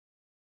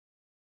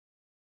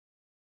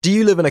Do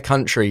you live in a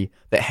country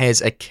that has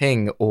a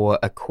king or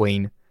a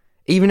queen?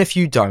 Even if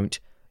you don't,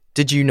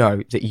 did you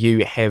know that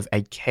you have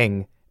a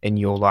king in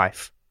your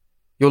life?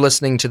 You're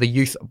listening to the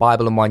Youth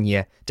Bible in 1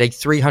 Year, day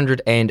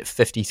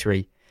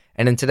 353.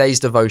 And in today's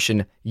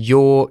devotion,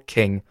 Your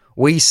King,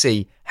 we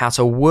see how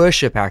to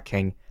worship our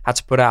King, how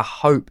to put our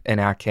hope in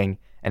our King,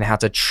 and how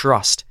to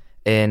trust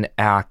in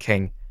our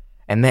King.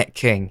 And that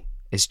King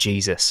is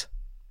Jesus.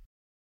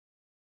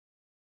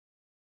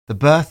 The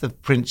birth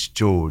of Prince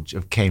George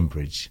of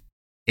Cambridge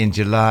in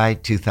July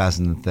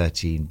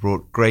 2013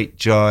 brought great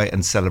joy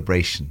and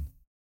celebration.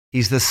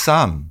 He's the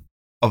son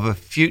of a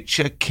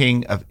future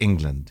King of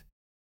England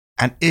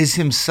and is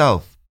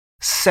himself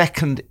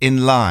second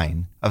in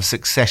line of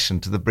succession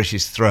to the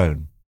British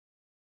throne.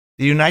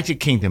 The United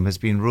Kingdom has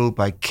been ruled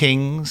by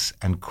kings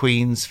and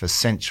queens for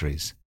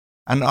centuries,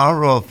 and our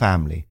royal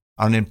family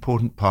are an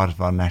important part of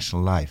our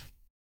national life.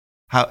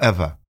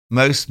 However,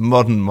 most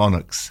modern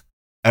monarchs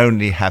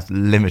only have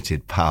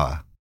limited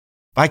power.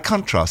 By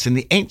contrast, in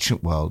the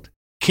ancient world,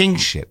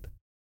 kingship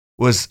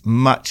was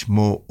much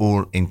more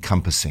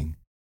all-encompassing,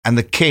 and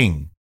the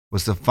king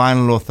was the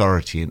final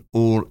authority in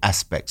all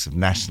aspects of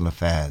national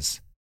affairs.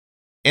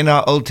 In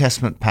our Old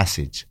Testament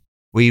passage,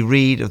 we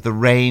read of the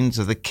reigns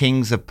of the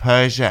kings of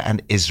Persia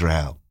and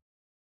Israel.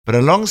 But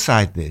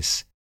alongside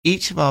this,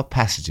 each of our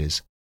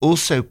passages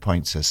also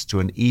points us to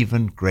an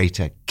even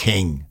greater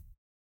king,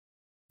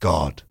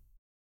 God.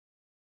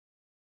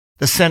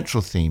 The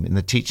central theme in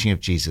the teaching of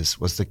Jesus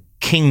was the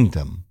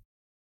kingdom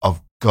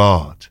of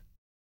God.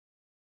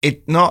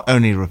 It not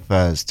only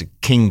refers to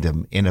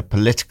kingdom in a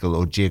political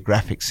or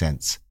geographic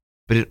sense,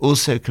 but it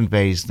also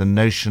conveys the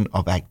notion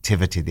of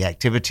activity, the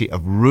activity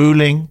of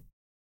ruling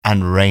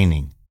and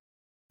reigning.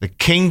 The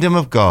kingdom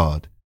of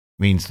God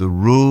means the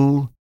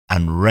rule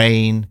and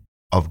reign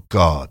of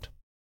God.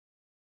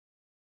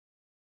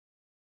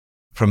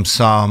 From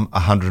Psalm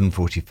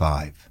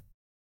 145.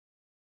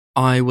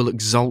 I will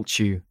exalt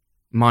you,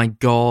 my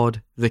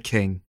God the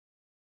King.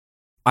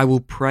 I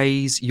will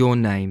praise your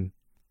name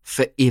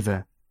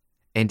forever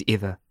and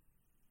ever.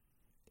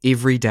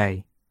 Every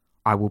day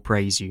I will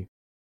praise you.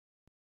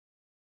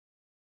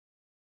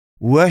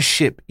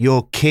 Worship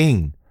your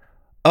King.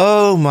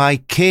 Oh, my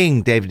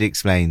King, David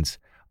explains.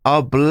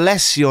 I'll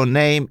bless your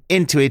name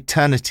into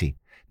eternity.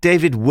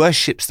 David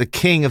worships the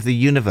King of the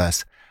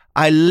universe.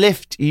 I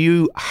lift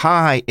you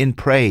high in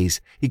praise.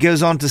 He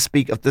goes on to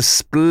speak of the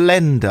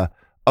splendor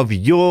of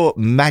your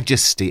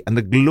majesty and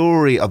the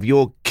glory of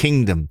your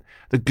kingdom,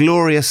 the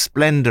glorious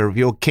splendor of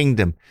your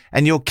kingdom.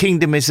 And your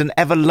kingdom is an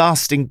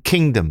everlasting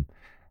kingdom,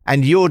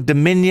 and your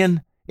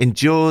dominion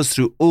endures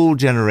through all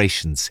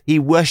generations. He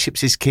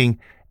worships his King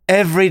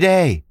every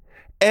day.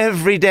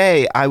 Every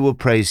day I will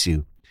praise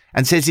you,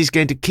 and says he's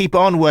going to keep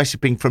on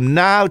worshipping from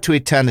now to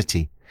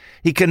eternity.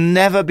 He can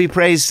never be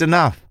praised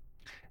enough.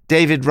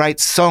 David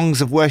writes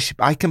songs of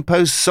worship. I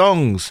compose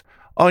songs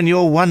on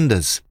your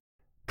wonders.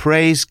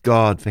 Praise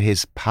God for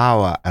his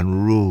power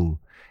and rule,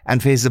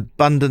 and for his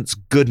abundant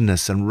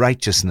goodness and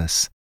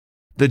righteousness.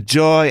 The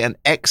joy and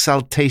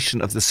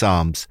exaltation of the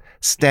Psalms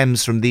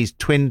stems from these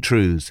twin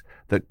truths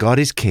that God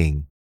is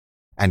King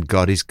and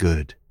God is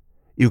good.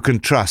 You can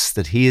trust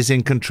that he is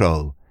in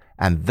control,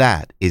 and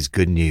that is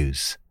good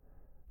news.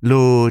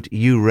 Lord,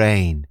 you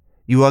reign.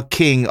 You are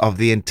King of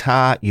the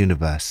entire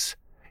universe.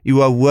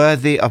 You are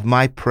worthy of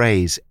my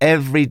praise.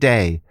 Every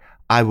day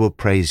I will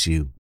praise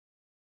you.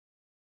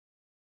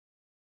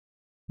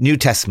 New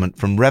Testament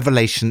from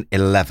Revelation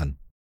 11.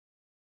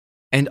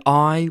 And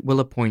I will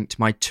appoint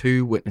my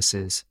 2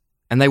 witnesses,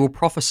 and they will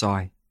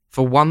prophesy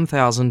for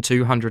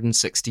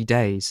 1,260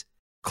 days,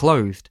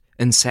 clothed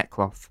in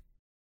sackcloth.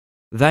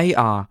 They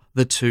are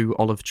the 2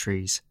 olive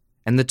trees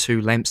and the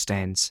 2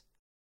 lampstands,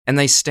 and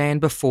they stand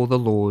before the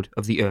Lord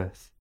of the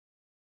earth.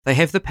 They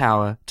have the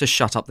power to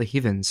shut up the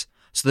heavens,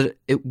 so that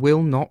it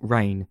will not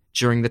rain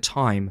during the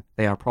time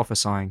they are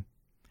prophesying.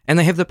 And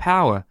they have the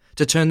power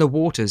to turn the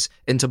waters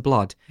into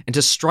blood, and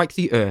to strike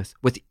the earth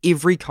with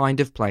every kind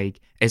of plague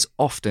as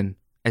often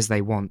as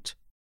they want.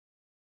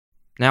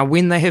 Now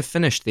when they have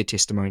finished their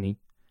testimony,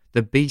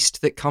 the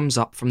beast that comes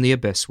up from the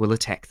abyss will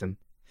attack them,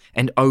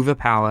 and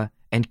overpower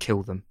and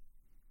kill them.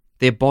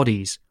 Their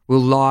bodies will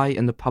lie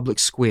in the public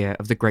square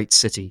of the great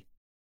city,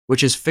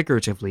 which is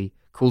figuratively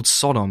called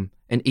Sodom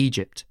in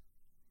Egypt,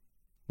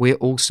 where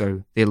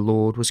also their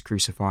Lord was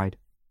crucified.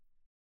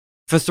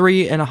 For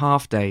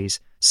 3.5 days,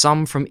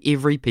 some from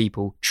every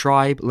people,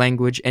 tribe,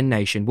 language, and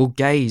nation will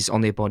gaze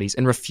on their bodies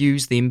and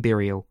refuse them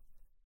burial.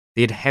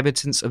 The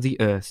inhabitants of the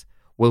earth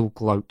will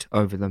gloat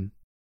over them.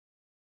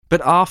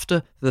 But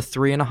after the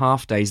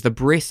 3.5 days, the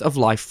breath of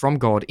life from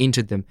God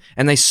entered them,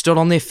 and they stood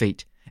on their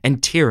feet,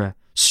 and terror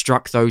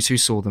struck those who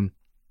saw them.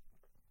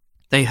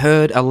 They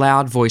heard a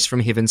loud voice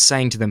from heaven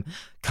saying to them,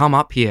 "Come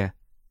up here."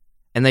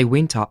 And they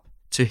went up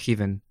to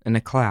heaven in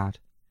a cloud,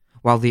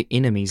 while their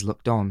enemies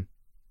looked on.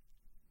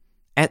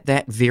 At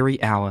that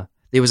very hour,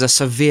 there was a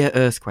severe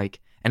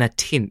earthquake, and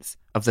 1/10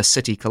 of the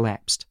city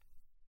collapsed.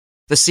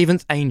 The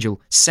 7th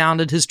angel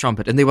sounded his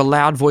trumpet, and there were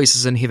loud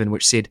voices in heaven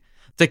which said,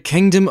 The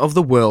kingdom of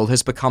the world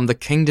has become the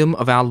kingdom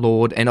of our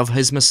Lord and of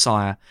his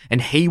Messiah,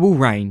 and he will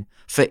reign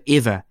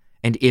forever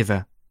and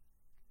ever."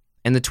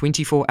 And the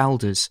 24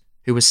 elders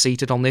who were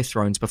seated on their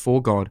thrones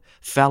before God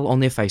fell on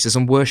their faces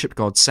and worshipped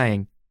God,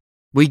 saying,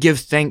 "We give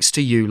thanks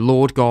to you,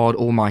 Lord God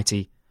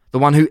Almighty, the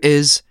one who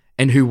is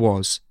and who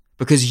was,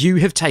 because you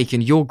have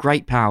taken your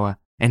great power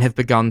and have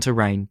begun to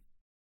reign.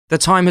 The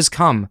time has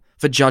come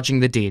for judging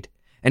the dead,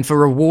 and for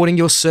rewarding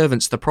your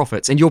servants the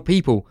prophets, and your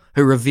people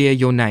who revere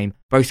your name,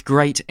 both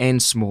great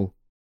and small,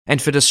 and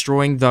for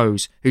destroying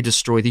those who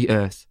destroy the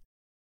earth."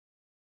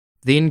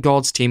 Then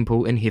God's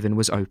temple in heaven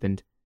was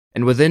opened,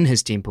 and within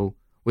his temple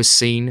was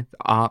seen the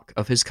ark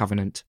of his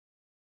covenant.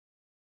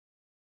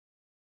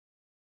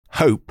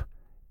 Hope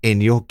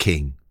in your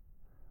King.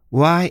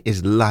 Why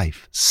is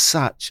life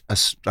such a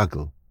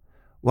struggle?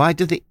 Why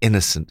do the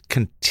innocent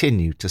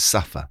continue to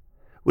suffer?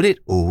 Will it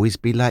always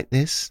be like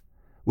this?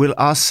 Will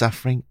our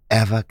suffering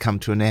ever come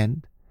to an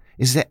end?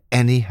 Is there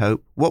any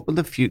hope? What will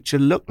the future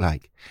look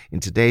like? In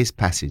today's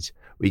passage,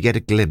 we get a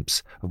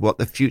glimpse of what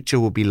the future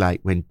will be like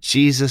when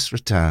Jesus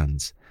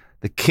returns.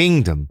 The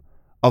kingdom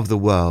of the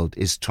world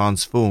is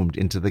transformed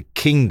into the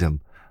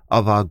kingdom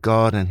of our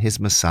God and his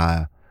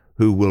Messiah,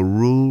 who will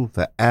rule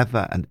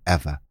forever and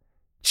ever.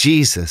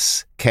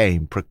 Jesus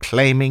came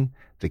proclaiming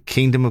the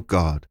kingdom of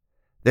God.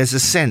 There's a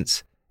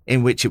sense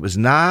in which it was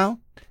now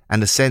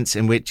and a sense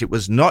in which it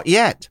was not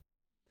yet.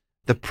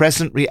 The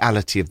present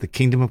reality of the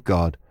kingdom of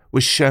God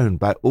was shown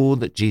by all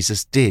that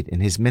Jesus did in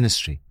his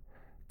ministry.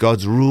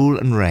 God's rule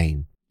and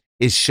reign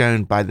is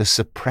shown by the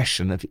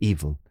suppression of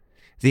evil.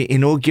 The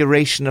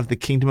inauguration of the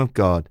kingdom of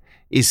God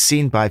is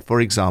seen by,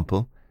 for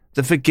example,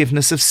 the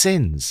forgiveness of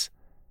sins,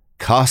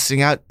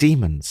 casting out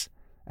demons,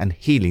 and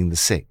healing the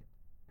sick.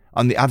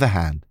 On the other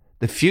hand,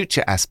 the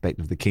future aspect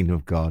of the kingdom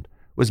of God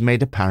was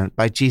made apparent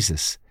by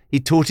Jesus. He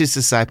taught his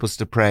disciples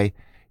to pray,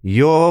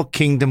 "Your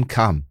kingdom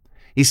come."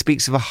 He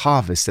speaks of a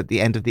harvest at the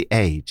end of the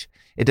age.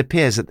 It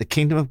appears that the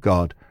kingdom of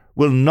God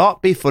will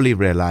not be fully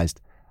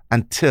realized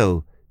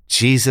until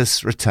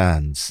Jesus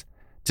returns.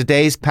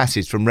 Today's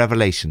passage from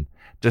Revelation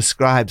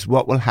describes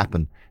what will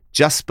happen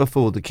just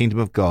before the kingdom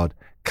of God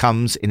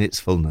comes in its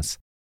fullness.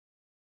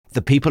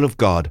 The people of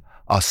God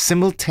are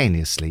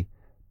simultaneously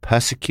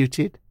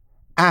persecuted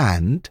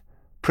and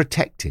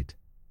protected.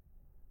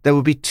 There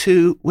will be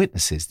 2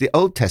 witnesses. The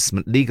Old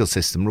Testament legal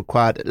system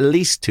required at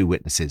least 2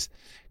 witnesses.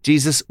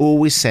 Jesus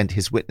always sent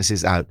his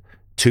witnesses out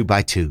 2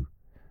 by 2.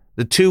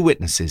 The 2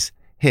 witnesses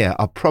here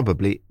are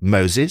probably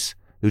Moses,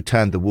 who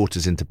turned the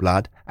waters into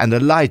blood, and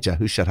Elijah,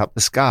 who shut up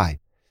the sky.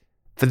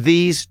 For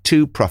these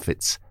 2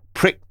 prophets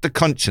pricked the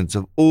conscience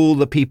of all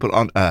the people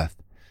on earth,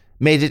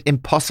 made it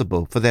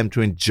impossible for them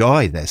to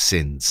enjoy their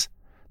sins.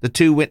 The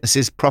 2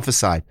 witnesses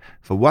prophesied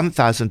for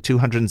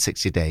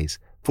 1,260 days,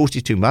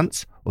 42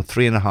 months, or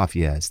 3.5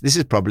 years. This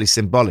is probably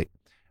symbolic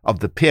of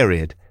the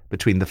period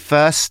between the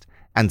first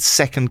and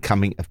second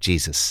coming of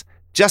Jesus.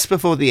 Just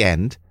before the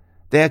end,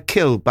 they are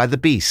killed by the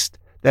beast.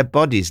 Their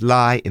bodies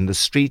lie in the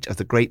street of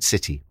the great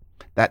city,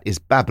 that is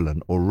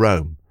Babylon or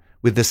Rome,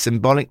 with the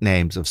symbolic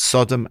names of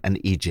Sodom and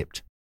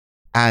Egypt,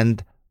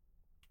 and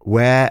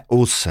where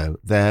also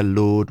their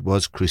Lord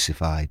was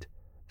crucified,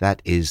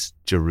 that is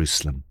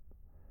Jerusalem.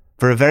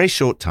 For a very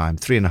short time,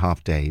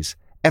 3.5 days,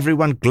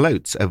 everyone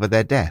gloats over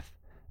their death.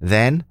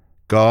 Then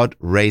God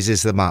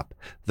raises them up.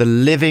 The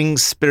living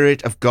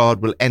Spirit of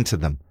God will enter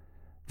them.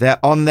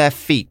 They're on their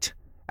feet,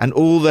 and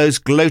all those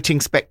gloating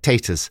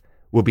spectators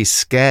will be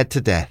scared to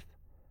death,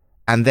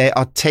 and they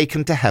are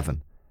taken to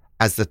heaven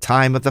as the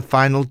time of the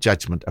final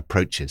judgment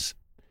approaches.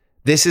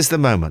 This is the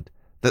moment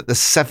that the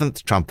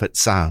 7th trumpet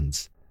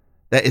sounds.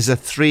 There is a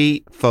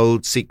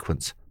 3-fold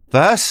sequence.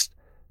 First,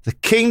 the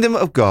kingdom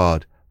of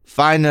God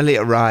finally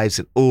arrives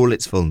in all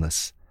its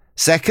fullness.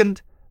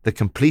 Second, the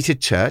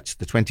completed church,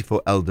 the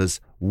 24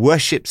 elders,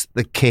 worships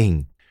the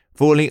King.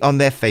 Falling on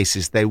their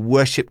faces, they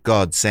worship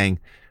God, saying,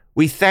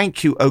 "We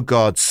thank you, O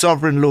God,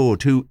 sovereign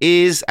Lord, who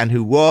is and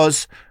who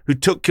was, who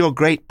took your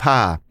great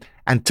power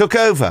and took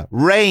over,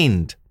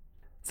 reigned."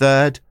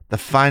 Third, the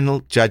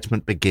final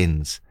judgment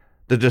begins.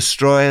 The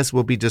destroyers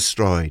will be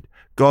destroyed.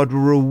 God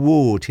will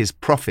reward his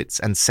prophets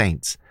and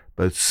saints.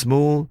 Both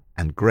small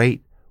and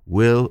great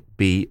will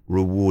be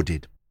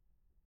rewarded.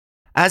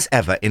 As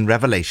ever in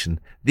Revelation,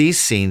 these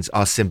scenes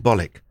are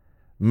symbolic.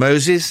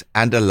 Moses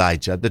and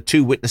Elijah, the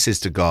 2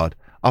 witnesses to God,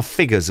 are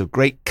figures of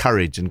great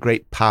courage and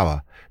great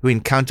power who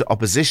encounter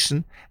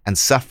opposition and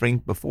suffering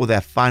before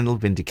their final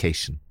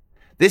vindication.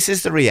 This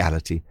is the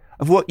reality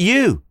of what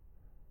you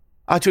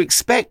are to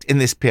expect in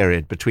this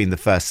period between the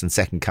first and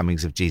second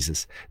comings of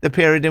Jesus, the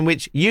period in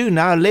which you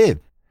now live.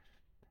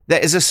 There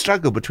is a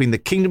struggle between the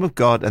kingdom of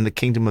God and the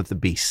kingdom of the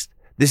beast.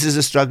 This is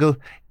a struggle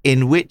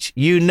in which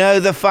you know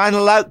the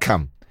final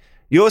outcome.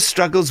 Your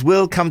struggles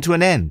will come to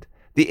an end.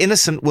 The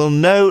innocent will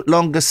no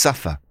longer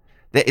suffer.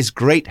 There is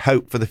great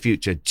hope for the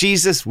future.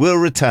 Jesus will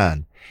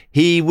return.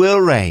 He will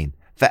reign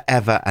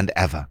forever and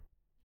ever.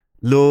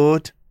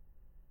 Lord,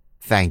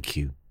 thank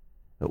you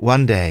that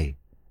one day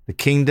the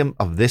kingdom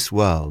of this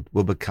world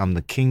will become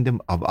the kingdom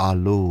of our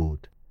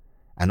Lord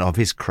and of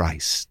his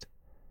Christ.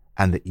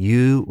 and that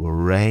you will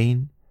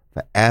reign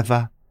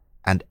forever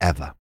and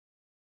ever.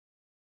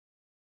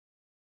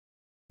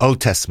 Old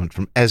Testament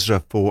from Ezra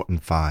 4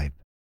 and 5.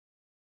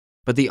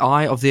 But the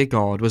eye of their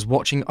God was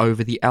watching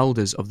over the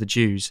elders of the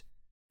Jews,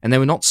 and they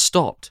were not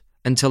stopped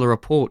until a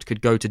report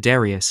could go to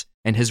Darius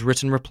and his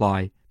written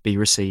reply be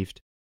received.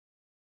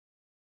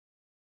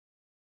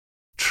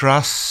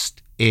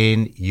 Trust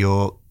in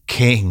your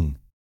king.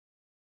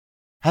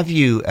 Have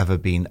you ever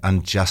been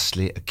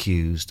unjustly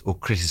accused or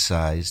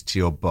criticized to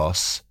your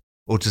boss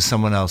or to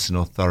someone else in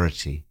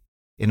authority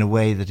in a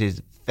way that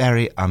is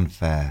very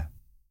unfair?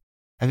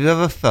 Have you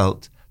ever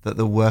felt that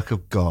the work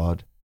of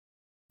God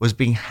was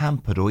being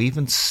hampered or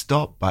even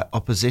stopped by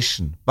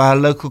opposition, by a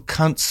local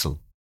council,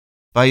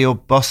 by your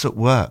boss at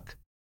work,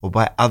 or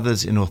by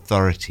others in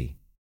authority?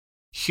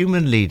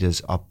 Human leaders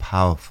are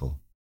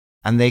powerful,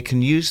 and they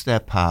can use their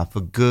power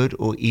for good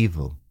or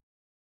evil.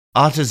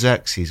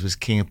 Artaxerxes was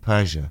king of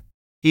Persia.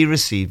 He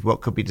received what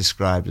could be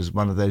described as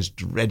one of those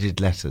dreaded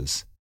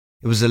letters.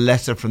 It was a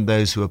letter from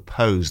those who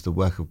opposed the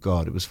work of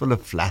God. It was full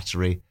of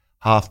flattery,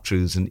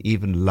 half-truths, and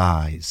even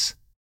lies.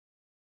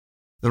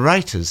 The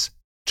writers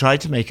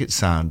tried to make it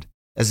sound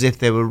as if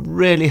they were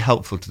really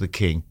helpful to the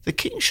king. The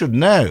king should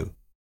know.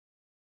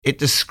 It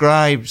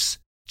describes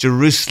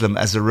Jerusalem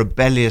as a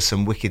rebellious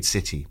and wicked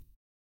city.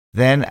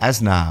 Then,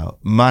 as now,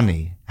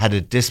 money had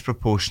a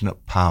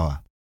disproportionate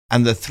power,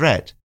 and the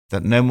threat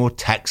that no more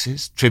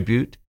taxes,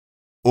 tribute,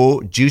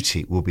 or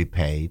duty will be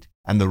paid,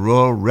 and the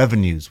royal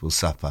revenues will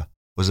suffer,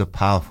 was a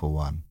powerful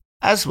one,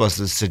 as was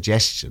the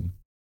suggestion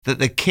that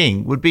the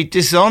king would be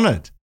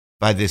dishonored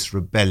by this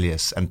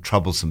rebellious and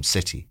troublesome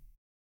city.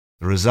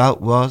 The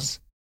result was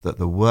that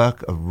the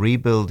work of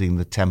rebuilding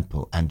the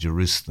temple and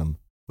Jerusalem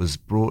was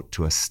brought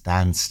to a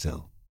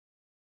standstill.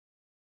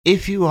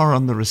 If you are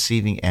on the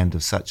receiving end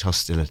of such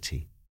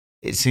hostility,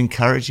 it's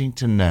encouraging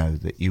to know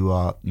that you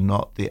are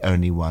not the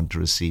only one to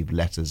receive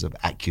letters of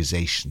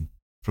accusation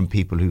from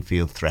people who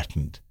feel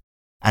threatened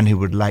and who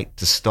would like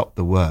to stop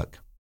the work.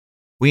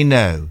 We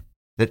know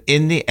that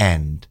in the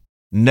end,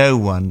 no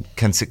one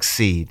can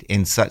succeed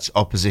in such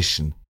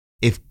opposition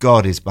if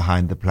God is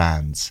behind the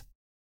plans.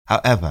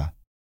 However,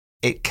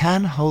 it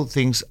can hold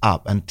things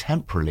up and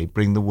temporarily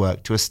bring the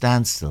work to a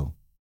standstill.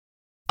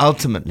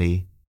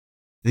 Ultimately,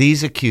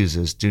 these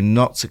accusers do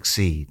not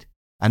succeed.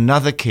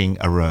 Another king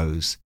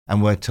arose,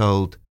 and we're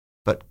told,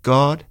 but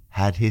God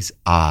had his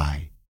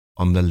eye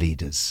on the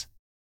leaders.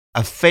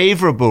 A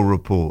favorable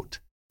report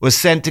was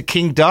sent to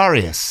King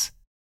Darius.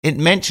 It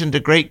mentioned a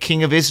great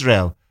king of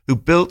Israel who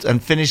built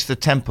and finished the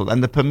temple,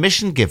 and the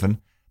permission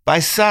given by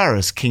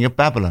Cyrus, king of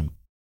Babylon.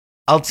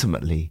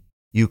 Ultimately,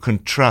 you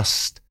can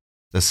trust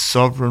the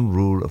sovereign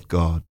rule of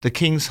God. The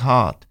king's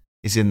heart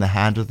is in the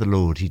hand of the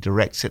Lord. He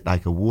directs it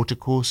like a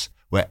watercourse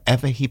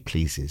wherever he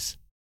pleases.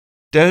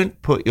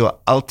 Don't put your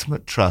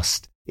ultimate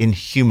trust in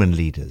human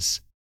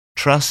leaders.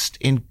 Trust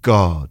in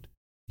God,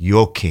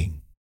 your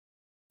king.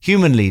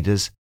 Human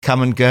leaders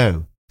come and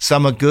go.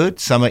 Some are good,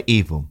 some are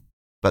evil.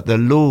 But the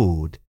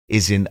Lord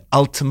is in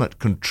ultimate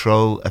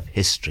control of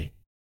history.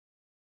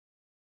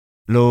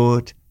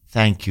 Lord,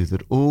 thank you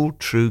that all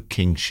true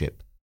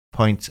kingship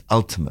points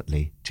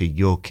ultimately to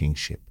your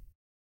kingship.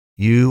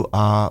 You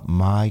are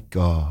my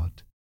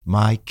God,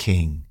 my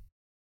King.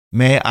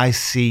 May I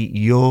see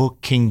your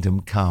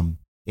kingdom come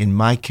in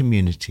my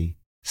community,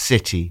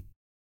 city,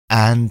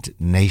 and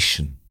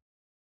nation.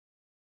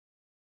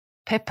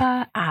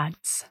 Pippa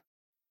adds.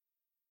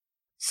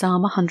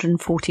 Psalm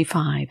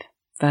 145,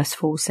 verse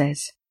 4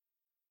 says,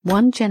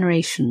 "One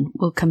generation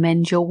will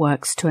commend your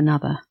works to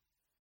another.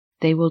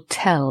 They will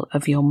tell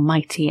of your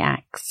mighty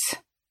acts."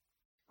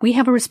 We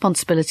have a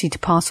responsibility to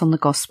pass on the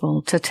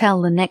gospel, to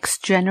tell the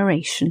next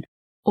generation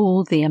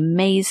all the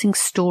amazing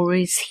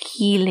stories,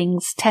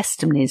 healings,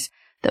 testimonies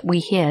that we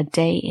hear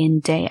day in,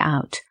 day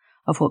out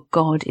of what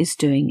God is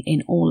doing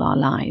in all our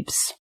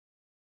lives.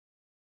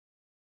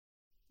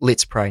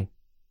 Let's pray.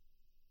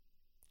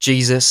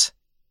 Jesus,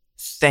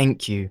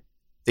 thank you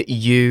that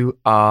you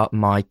are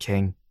my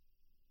King.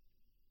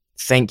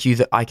 Thank you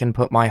that I can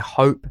put my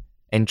hope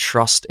and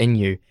trust in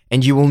you,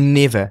 and you will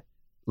never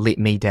let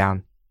me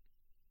down.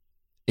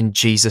 In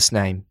Jesus'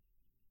 name,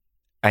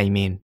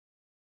 amen.